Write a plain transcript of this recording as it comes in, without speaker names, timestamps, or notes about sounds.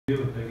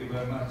Thank you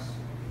very much.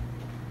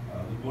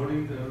 Good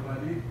morning to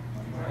everybody.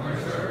 Good morning,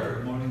 sir.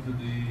 Good morning to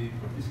the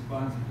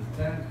participants in the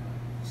 10th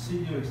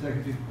Senior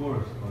Executive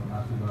Course on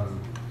National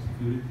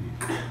Security.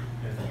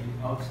 And at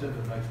the outset,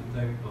 I'd like to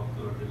thank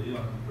Dr. De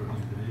Leon, Colonel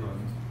De Leon,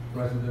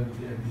 President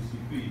of the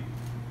NDCP,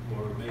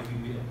 for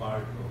making me a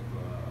part of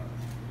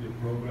your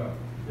program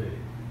today.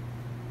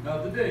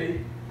 Now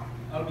today,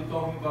 I'll be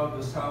talking about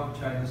the South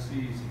China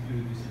Sea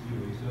security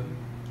situation.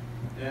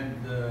 And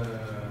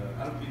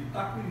I'll be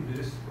tackling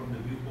this from the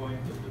viewpoint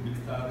of the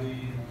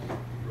military,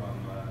 from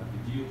the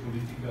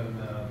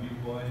geopolitical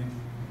viewpoint,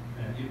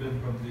 and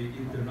even from the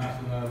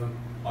international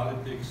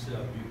politics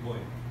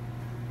viewpoint.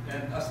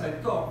 And as I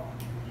talk,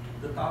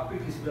 the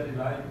topic is very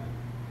lively.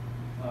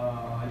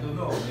 I don't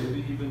know,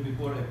 maybe even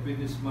before I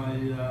finish my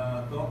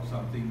talk,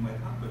 something might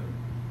happen.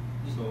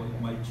 So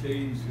it might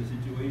change the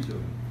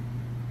situation.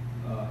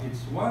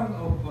 It's one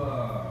of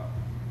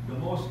the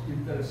most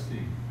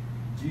interesting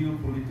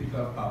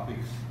geopolitical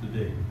topics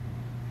today,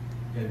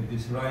 and it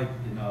is right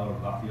in our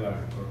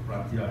backyard or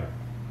front yard.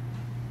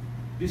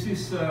 This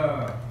is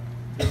the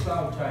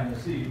South China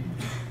Sea.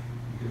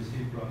 You can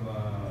see from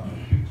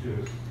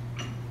pictures,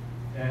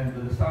 and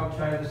the South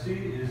China Sea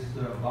is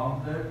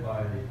bounded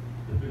by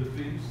the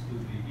Philippines to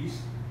the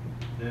east,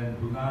 then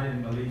Brunei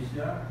and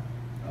Malaysia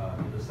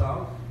to the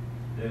south,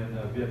 then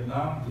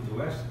Vietnam to the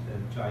west,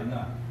 and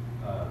China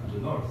to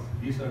the north.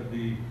 These are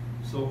the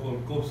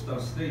so-called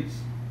coastal states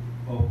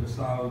of the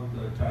South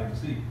China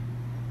Sea.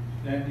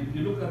 And if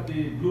you look at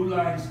the blue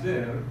lines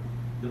there,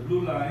 the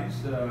blue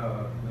lines,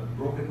 the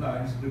broken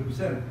lines,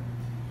 represent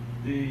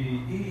the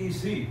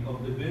EEZ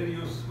of the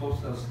various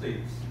coastal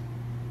states.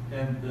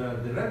 And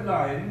the red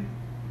line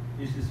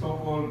is the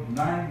so-called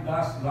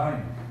 9-dash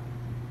line,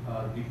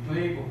 the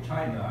claim of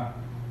China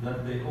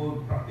that they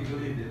own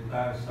practically the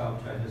entire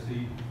South China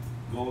Sea,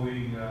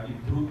 going,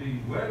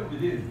 intruding well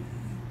within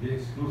the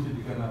exclusive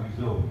economic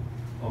zone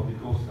of the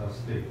coastal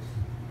states.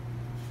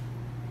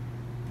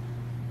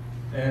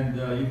 And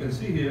you can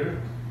see here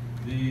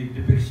the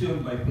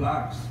depiction by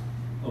flags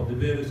of the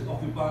various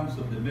occupants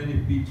of the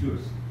many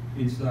features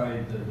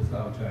inside the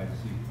South China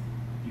Sea.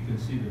 You can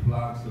see the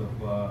flags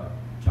of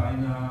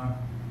China,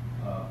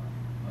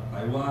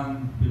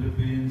 Taiwan,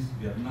 Philippines,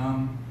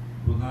 Vietnam,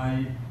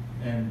 Brunei,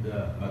 and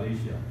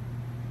Malaysia.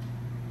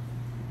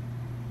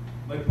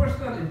 My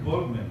personal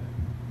involvement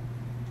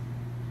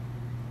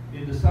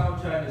in the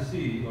South China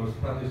Sea or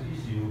Spanish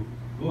issue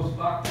goes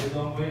back a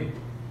long way.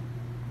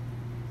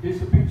 Here's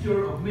a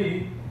picture of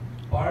me,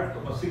 part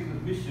of a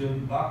secret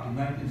mission back in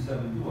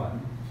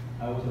 1971.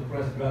 I was a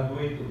fresh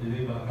graduate of the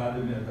Naval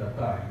Academy at that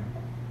time,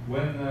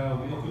 when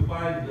we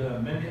occupied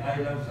many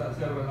islands,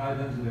 several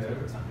islands there,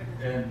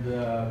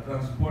 and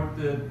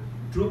transported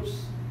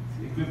troops,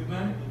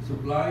 equipment,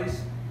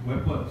 supplies,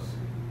 weapons.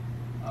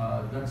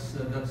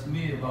 That's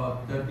me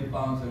about 30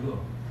 pounds ago.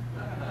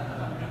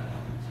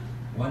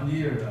 1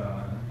 year,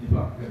 in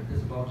fact,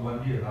 just about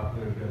 1 year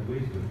after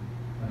graduation.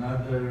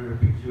 Another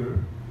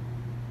picture.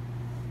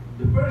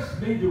 The first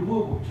major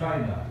move of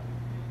China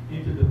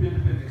into the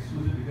Philippine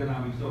exclusive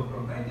economic zone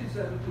from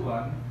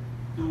 1971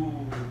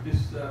 to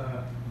this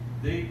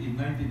date in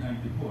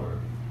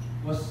 1994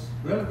 was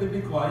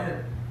relatively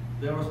quiet.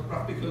 There was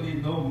practically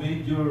no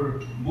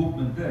major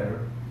movement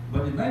there.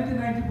 But in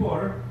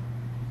 1994,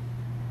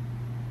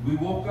 we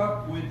woke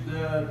up with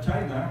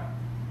China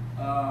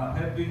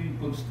having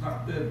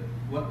constructed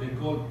what they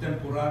call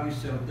temporary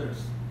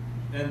shelters.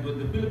 And when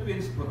the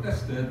Philippines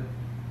protested,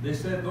 they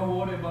said, don't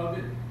worry about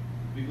it,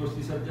 because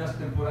these are just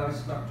temporary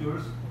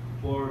structures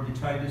for the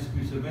Chinese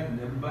fishermen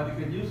and everybody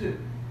can use it.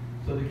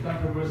 So the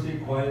controversy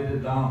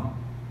quieted down.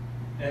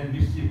 And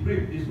Mischief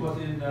Reef, this was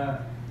in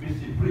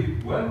Mischief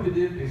Reef, well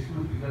within the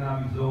exclusive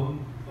economic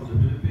zone of the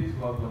Philippines,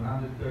 about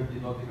 130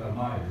 nautical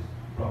miles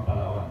from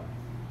Palawan.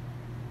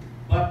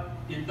 But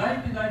in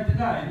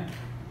 1999,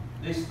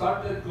 they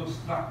started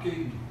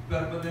constructing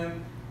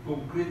permanent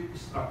concrete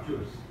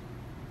structures.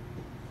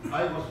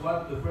 I was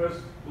one of the first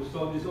who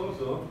saw this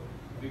also,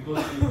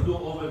 because we flew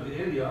over the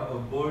area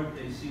on board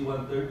a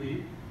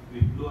C-130.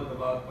 We flew at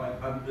about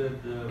 500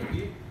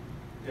 feet,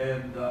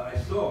 and I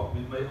saw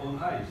with my own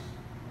eyes.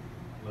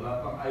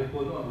 Wala pang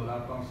iPhone noon,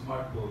 wala pang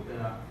smartphone,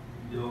 kaya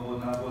hindi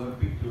ako nakakuha ng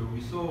picture.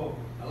 We saw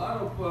a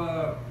lot of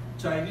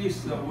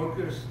Chinese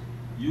workers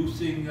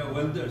using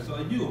welders.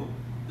 So I knew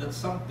that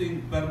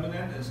something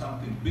permanent and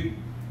something big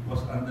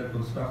was under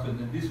construction,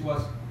 and this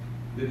was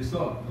the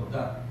result of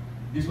that.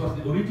 This was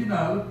the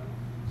original.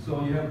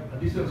 So you have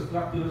additional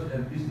structures,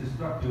 and this is the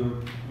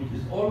structure which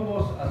is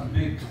almost as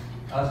big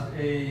as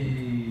a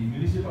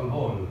municipal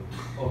hall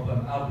of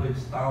an average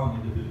town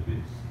in the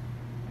Philippines.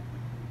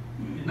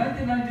 In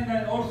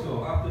 1999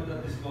 also, after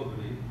that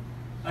discovery,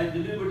 I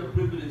delivered a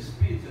privileged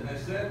speech, and I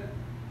said,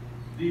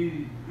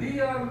 the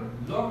real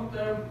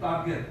long-term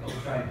target of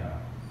China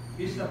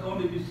is not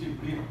only Mischief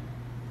Reef,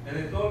 and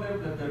I told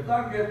them that their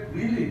target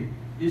really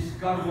is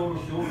Scarborough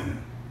Shoal.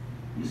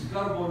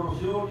 Scarborough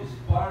Shoal is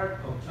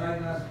part of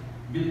China's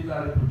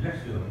military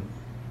projection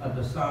at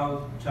the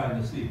South China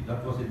Sea.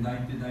 That was in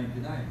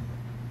 1999.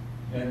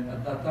 And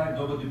at that time,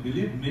 nobody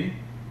believed me.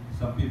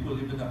 Some people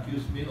even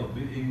accuse me of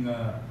being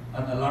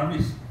an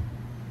alarmist.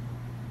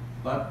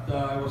 But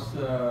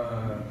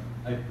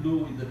I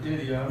flew in that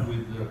area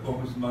with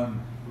Congressman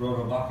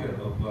Roilo Golez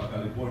of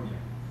California.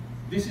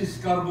 This is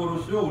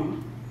Scarborough Shoal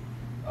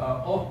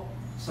of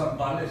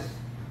Zambales.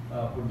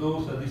 For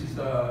those, this is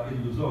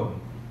in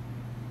Luzon.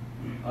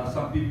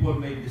 Some people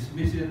may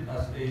dismiss it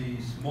as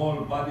a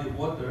small body of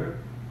water.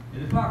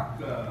 In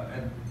fact,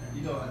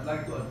 I'd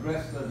like to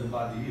address the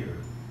body here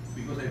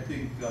because I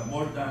think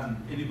more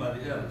than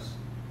anybody else,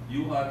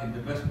 you are in the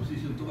best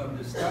position to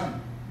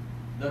understand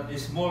that a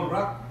small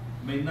rock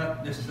may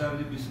not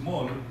necessarily be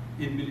small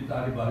in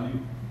military value,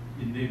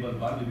 in naval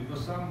value,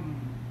 because some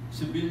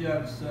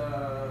civilians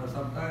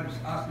sometimes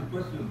ask the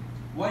question,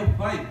 why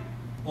fight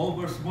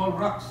over small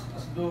rocks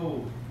as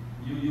though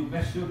you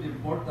measure the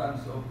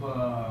importance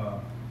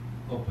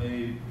of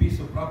a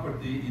piece of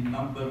property in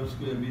number of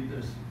square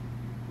meters?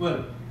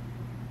 Well,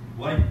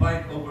 why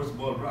fight over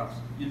small rocks?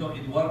 In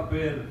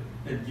warfare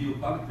and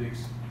geopolitics,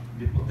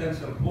 the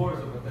potential force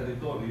of a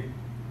territory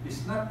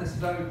is not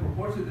necessarily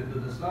proportionate to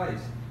the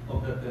size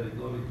of that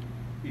territory.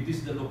 It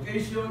is the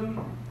location,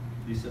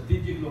 the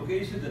strategic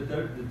location that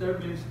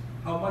determines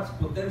how much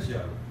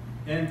potential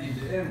and in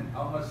the end,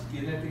 how much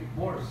kinetic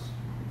force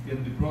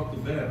can be brought to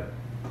bear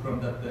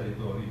from that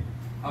territory.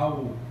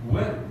 How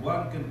well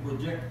one can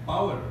project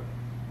power,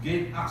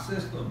 gain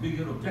access to a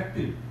bigger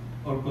objective,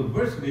 or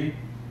conversely,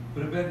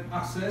 prevent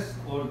access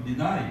or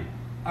deny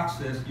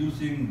access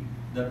using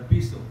that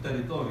piece of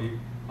territory,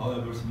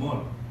 however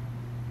small.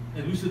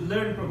 And we should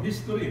learn from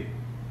history.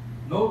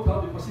 Note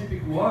how the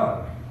Pacific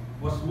War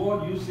was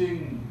won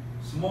using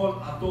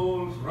small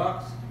atolls,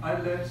 rocks,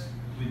 islets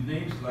with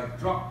names like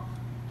Truk,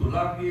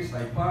 Tulagi,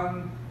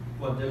 Saipan,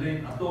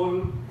 Kwajalein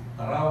Atoll,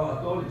 Tarawa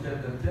Atoll,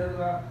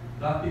 etc.,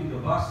 dotting the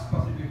vast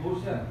Pacific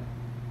Ocean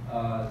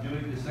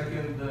during the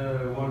Second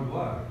World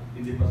War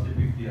in the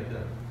Pacific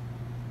theater.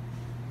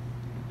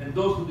 And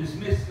those who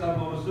dismiss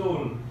Scarborough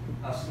Shoal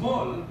as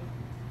small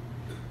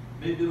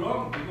may be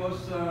wrong,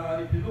 because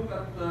if you look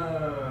at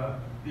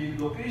the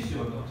location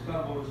of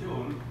Scarborough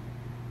Shoal,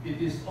 it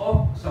is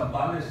off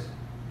Zambales,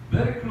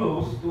 very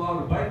close to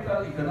our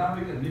vital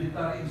economic and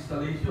military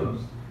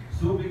installations,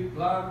 Subic,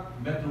 Clark,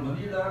 Metro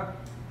Manila,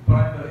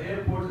 primary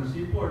airports and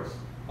seaports,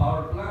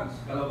 power plants,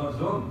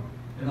 Calabarzon,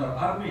 and our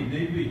Army,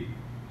 Navy,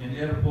 and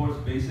Air Force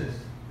bases.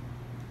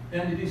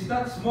 And it is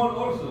not small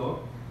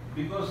also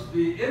because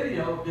the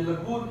area of the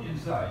lagoon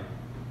inside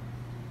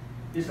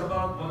is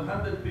about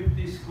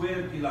 150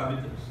 square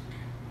kilometers.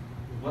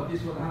 What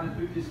is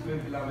 150 square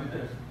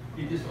kilometers?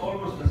 It is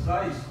almost the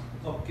size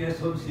of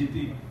Quezon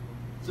City.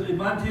 So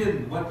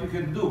imagine what you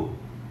can do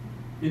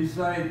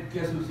inside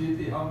Quezon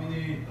City, how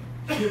many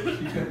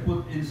ships you can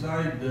put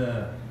inside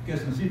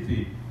Quezon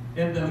City.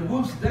 And the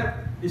lagoon's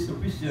depth is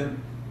sufficient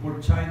for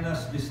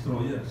China's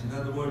destroyers. In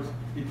other words,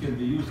 it can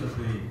be used as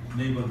a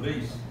naval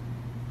base.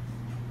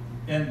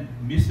 And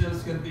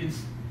missiles can be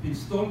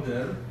installed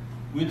there,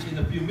 which in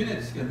a few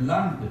minutes can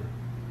land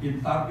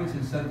in targets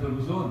in central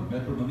Luzon,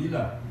 Metro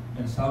Manila,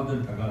 and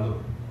southern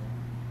Tagalog.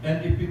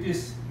 And if it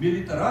is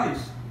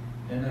militarized,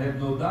 and I have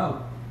no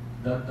doubt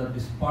that that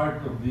is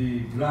part of the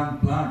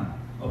grand plan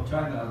of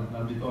China,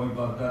 I'll be talking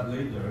about that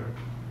later,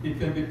 it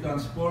can be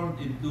transformed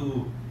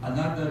into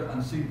another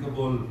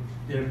unsinkable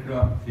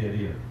aircraft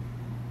carrier.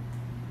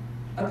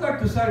 I'd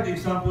like to cite the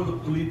example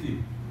of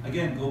Ulithi.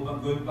 Again,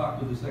 going back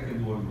to the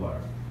Second World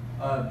War.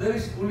 There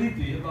is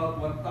Ulithi about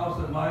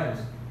 1,000 miles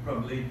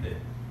from Leyte.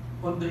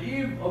 On the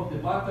eve of the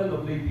Battle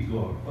of Leyte,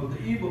 on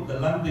the eve of the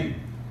landing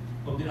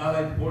of the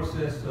Allied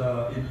forces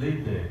in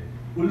Leyte,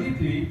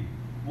 Ulithi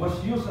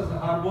was used as a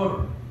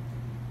harbor.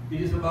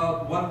 It is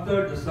about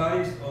 1/3 the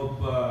size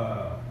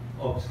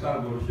of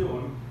Scarborough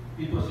Shoal.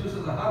 It was used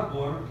as a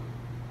harbor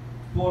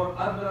for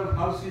Admiral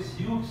Halsey's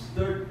huge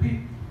third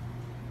fleet.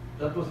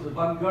 That was the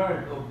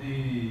vanguard of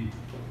the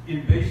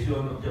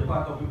invasion of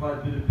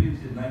Japan-occupied Philippines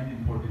in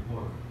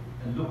 1944.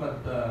 And look at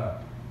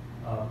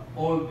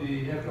all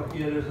the aircraft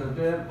carriers are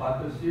there,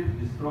 battleships,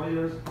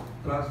 destroyers,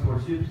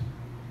 transport ships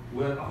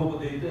were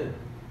accommodated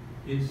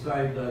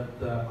inside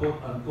that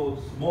quote-unquote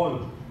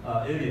small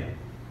area.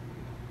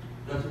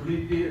 That's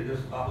Ulithi and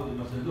there's Bajo de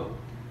Masinloc.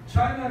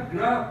 China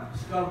grabbed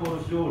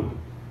Scarborough Shoal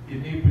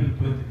in April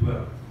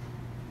 2012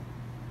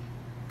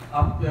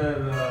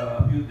 after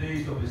a few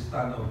days of a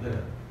standoff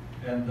there.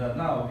 And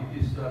now it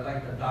is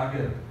like a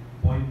dagger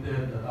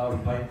pointed at our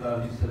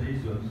vital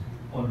installations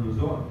on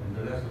Luzon and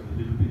the rest of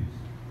the Philippines.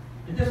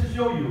 And just to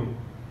show you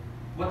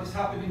what is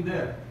happening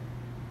there,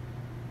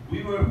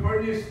 we were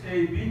furnished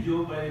a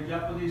video by a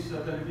Japanese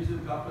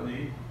television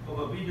company of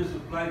a video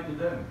supplied to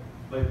them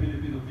by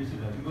Filipino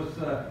fishermen, because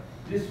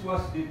this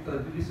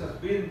has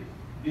been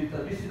the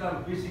traditional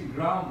fishing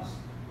grounds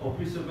of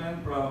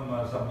fishermen from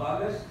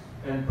Zambales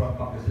and from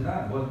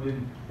Pangasinan, who have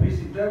been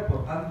fishing there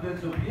for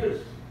hundreds of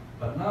years,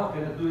 but now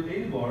cannot do it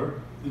anymore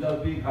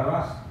without being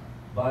harassed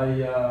by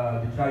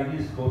the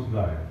Chinese Coast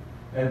Guard.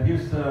 And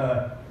here's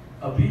a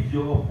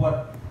video of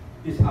what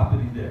is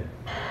happening there.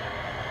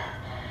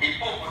 一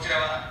方こちら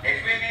は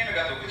FNN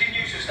が独自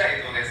入手した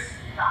映像で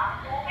す。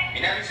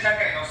南南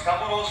海のスカ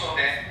ボロー礁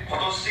で今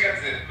年4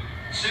月、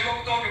中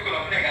国当局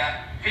の船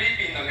がフィリ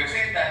ピンの漁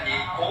船団に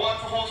高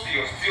圧放水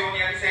を執拗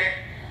に浴びせ、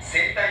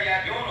船体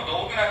や漁の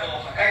道具など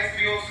を破壊す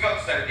る様子が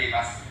映されてい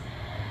ます。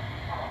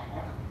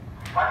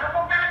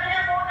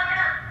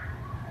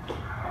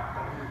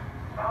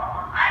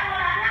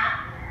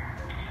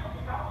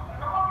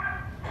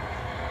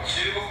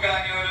中国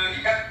側による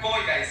威嚇行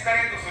為がエスカ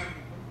レートする。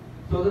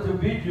So there's a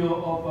video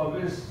of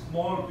very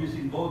small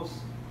fishing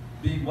boats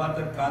being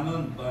water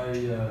cannoned by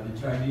the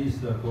Chinese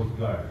Coast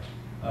Guard.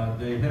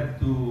 They have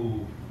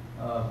to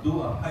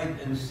do a hide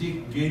and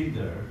seek game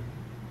there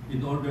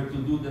in order to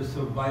do the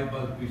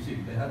survival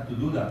fishing. They have to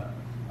do that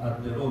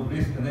at their own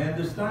risk. And I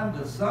understand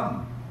that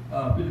some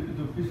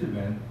Filipino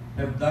fishermen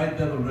have died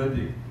there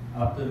already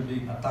after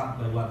being attacked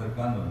by water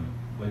cannon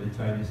by the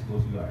Chinese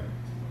Coast Guard.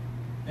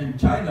 And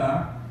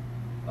China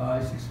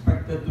is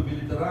expected to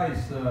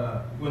militarize,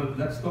 well,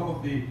 let's talk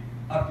of the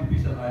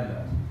artificial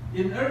islands.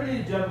 In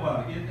early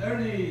January, in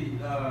early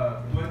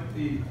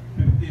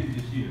 2015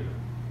 this year,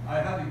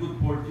 I had the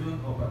good fortune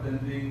of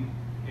attending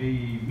a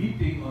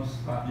meeting on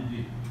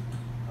strategy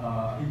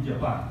in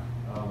Japan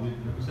with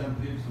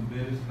representatives from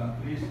various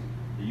countries,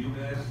 the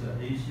US,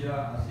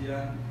 Asia,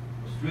 ASEAN,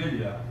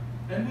 Australia,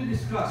 and we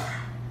discussed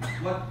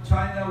what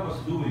China was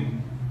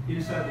doing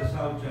inside the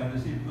South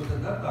China Sea, because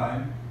at that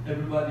time,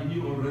 everybody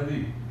knew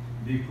already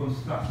the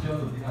construction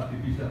of the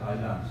artificial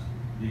islands,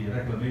 the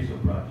reclamation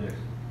projects.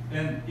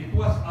 And it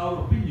was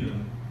our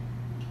opinion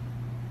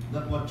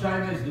that what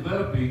China is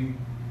developing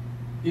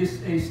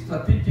is a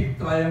strategic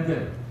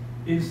triangle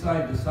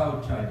inside the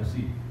South China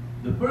Sea.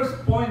 The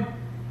first point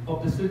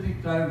of the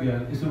strategic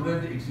triangle is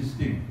already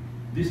existing.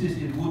 This is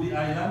in Woody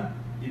Island,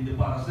 in the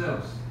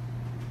Paracels.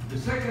 The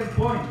second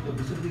point of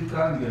the strategic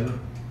triangle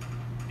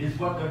is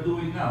what they're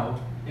doing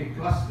now, a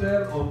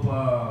cluster of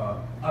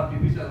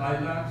artificial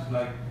islands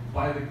like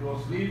Pirate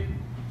Cross Reef,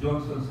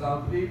 Johnson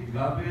South Reef,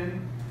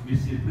 Gavin,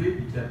 Mississippi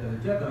Reef,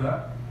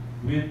 etc.,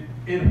 with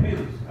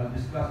airfields. I'll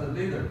discuss that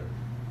later.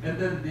 And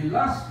then the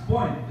last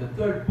point, the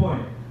third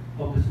point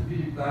of the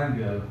strategic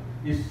triangle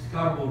is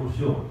Scarborough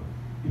Shoal.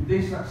 If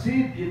they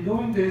succeed in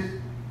doing this,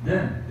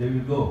 then they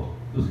will go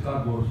to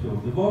Scarborough Shoal.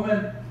 The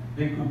moment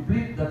they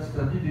complete that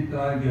strategic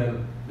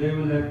triangle, they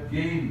will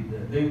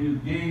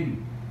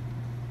gain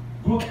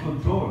good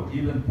control,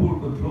 even full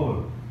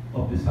control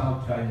of the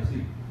South China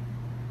Sea.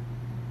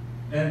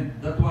 And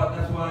that's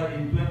why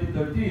in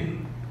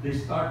 2013, they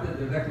started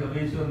the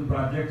reclamation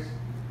projects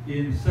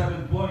in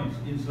 7 points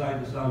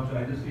inside the South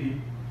China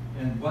Sea.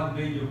 And one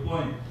major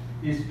point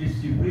is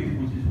Mississippi Reef,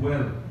 which is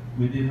well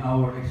within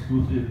our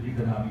exclusive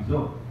economic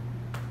zone.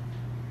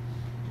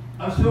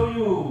 I'll show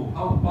you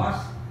how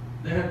fast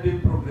they have been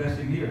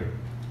progressing here.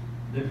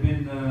 They've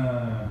been,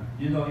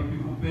 if you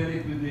compare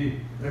it with the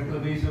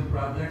reclamation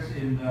projects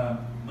in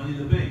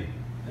Manila Bay,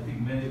 I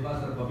think many of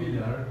us are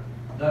familiar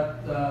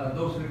that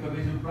those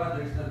reclamation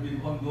projects have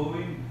been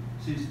ongoing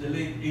since the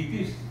late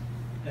 80s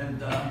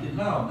and until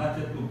now, not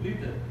yet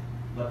completed.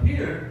 But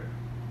here,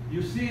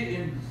 you see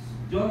in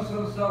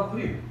Johnson South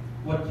Reef,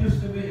 what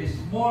used to be a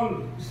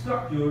small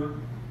structure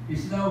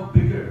is now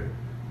bigger.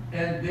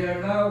 And they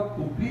are now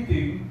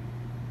completing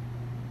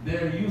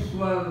their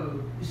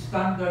usual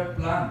standard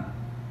plan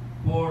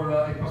for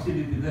a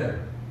facility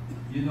there.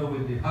 You know,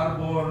 with the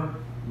harbor,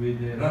 with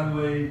the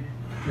runway,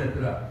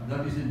 etc.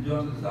 That is in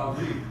Johnson South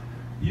Reef.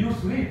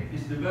 Hughes Reef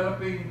is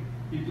developing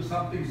into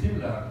something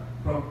similar,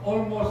 from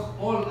almost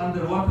all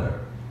underwater,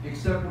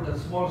 except for that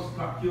small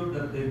structure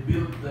that they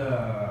built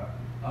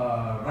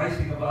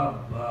rising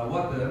above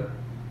water.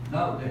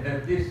 Now they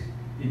have this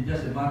in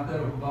just a matter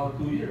of about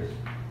 2 years.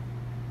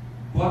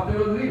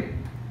 Quaternion Reef,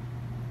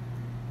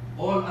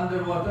 all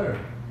underwater.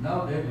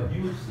 Now they have a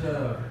huge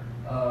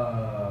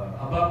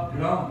above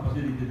ground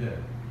facility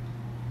there.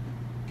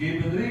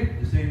 Gibbon Reef,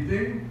 the same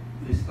thing.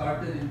 They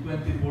started in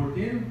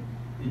 2014.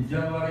 In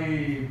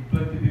January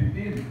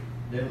 2015,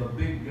 they have a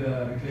big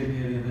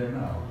reclaimed area there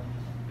now.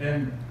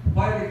 And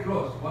Pirate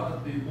Cross, one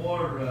of the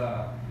more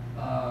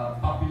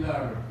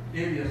popular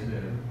areas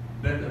there,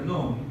 better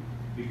known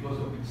because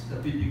of its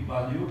strategic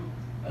value.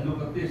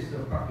 Look at this,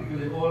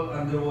 practically all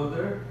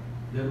underwater.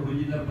 The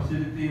original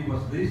facility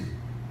was this.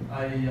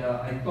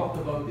 I talked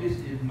about this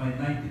in my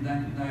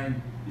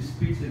 1999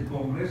 speech in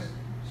Congress,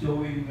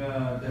 showing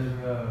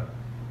their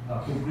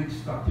complete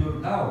structure.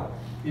 Now,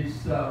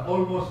 it's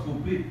almost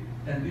complete,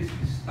 and this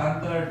is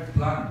standard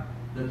plan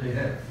that they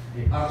have.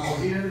 A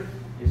harbor here,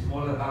 a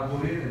smaller harbor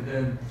here, and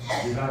then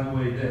the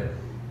runway there.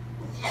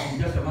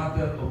 In just a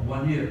matter of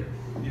 1 year,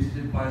 this is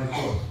in Pirate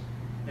Cross.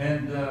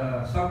 And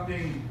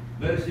something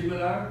very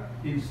similar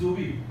in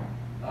Subi.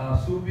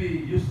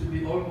 Subi used to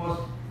be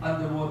almost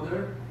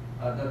underwater.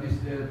 That is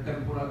their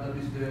temporal, that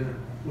is their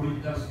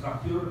original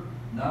structure.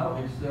 Now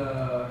it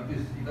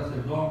has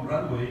a long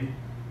runway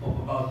of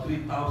about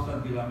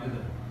 3,000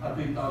 kilometers,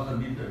 3,000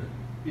 meters.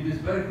 It is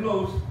very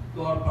close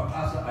to our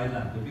Pag-asa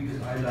Island, the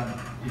biggest island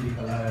in the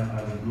Calayan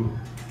Island group.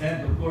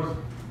 And of course,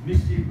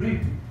 Mississippi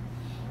Reef,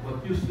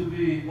 what used to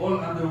be all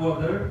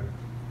underwater,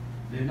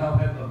 they now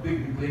have a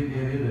big reclaimed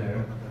area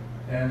there.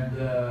 And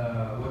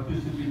what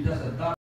used to be just a